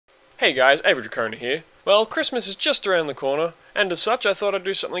Hey guys, Average Corona here. Well, Christmas is just around the corner, and as such I thought I'd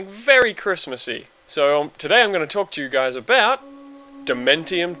do something very Christmassy. So today I'm going to talk to you guys about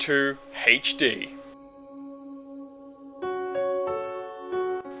Dementium II HD.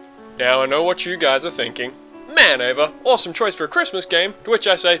 Now I know what you guys are thinking. Man, Ava, awesome choice for a Christmas game, to which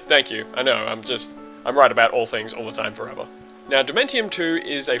I say thank you. I know, I'm right about all things all the time forever. Now, Dementium II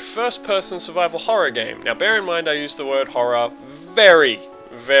is a first-person survival horror game. Now bear in mind I use the word horror very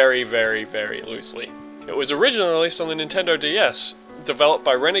loosely. It was originally released on the Nintendo DS, developed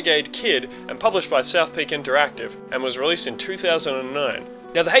by Renegade Kid and published by South Peak Interactive, and was released in 2009.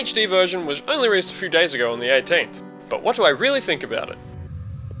 Now the HD version was only released a few days ago on the 18th, but what do I really think about it?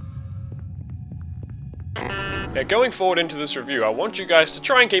 Now going forward into this review, I want you guys to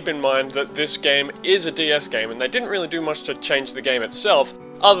try and keep in mind that this game is a DS game and they didn't really do much to change the game itself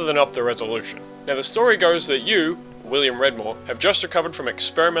other than up the resolution. Now the story goes that you, William Redmore, have just recovered from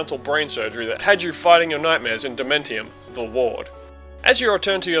experimental brain surgery that had you fighting your nightmares in Dementium, the ward. As you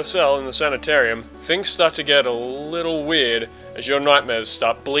return to your cell in the sanitarium, things start to get a little weird as your nightmares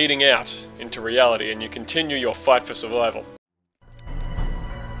start bleeding out into reality and you continue your fight for survival.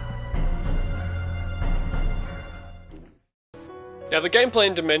 Now the gameplay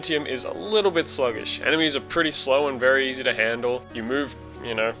in Dementium is a little bit sluggish. Enemies are pretty slow and very easy to handle. You move,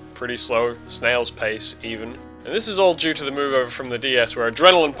 pretty slow, snail's pace even. And this is all due to the move over from the DS where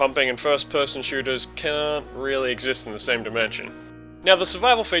adrenaline pumping and first-person shooters can't really exist in the same dimension. Now the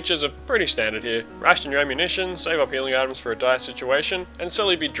survival features are pretty standard here. Ration your ammunition, save up healing items for a dire situation, and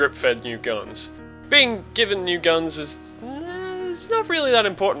slowly be drip-fed new guns. Being given new guns is it's not really that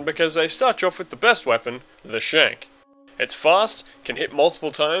important because they start you off with the best weapon, the shank. It's fast, can hit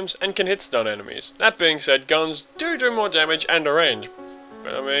multiple times, and can hit stun enemies. That being said, guns do more damage and a range.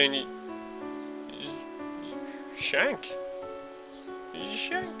 But I mean, shank.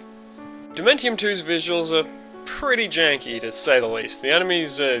 Dementium 2's visuals are pretty janky, to say the least. The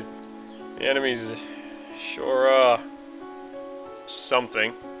enemies sure are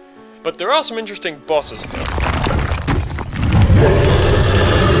something. But there are some interesting bosses though.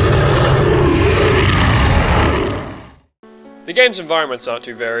 The game's environments aren't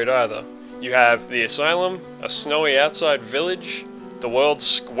too varied either. You have the asylum, a snowy outside village, the world's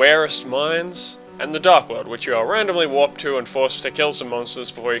squarest mines, and the Dark World, which you are randomly warped to and forced to kill some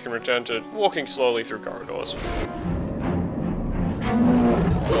monsters before you can return to walking slowly through corridors.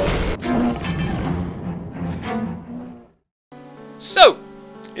 So,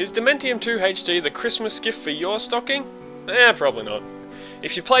 is Dementium II HD the Christmas gift for your stocking? Probably not.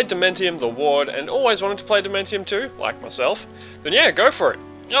 If you played Dementium the Ward and always wanted to play Dementium 2, like myself, then yeah, go for it.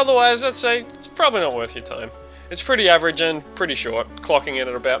 Otherwise, I'd say it's probably not worth your time. It's pretty average and pretty short, clocking in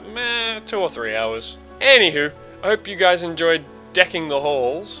at about 2 or 3 hours. Anywho, I hope you guys enjoyed decking the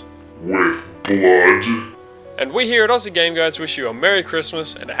halls with blood. And we here at OGG Game Guys wish you a Merry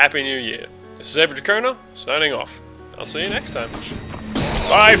Christmas and a Happy New Year. This is Average Corona, signing off. I'll see you next time.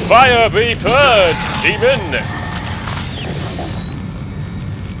 By fire be purged, demon!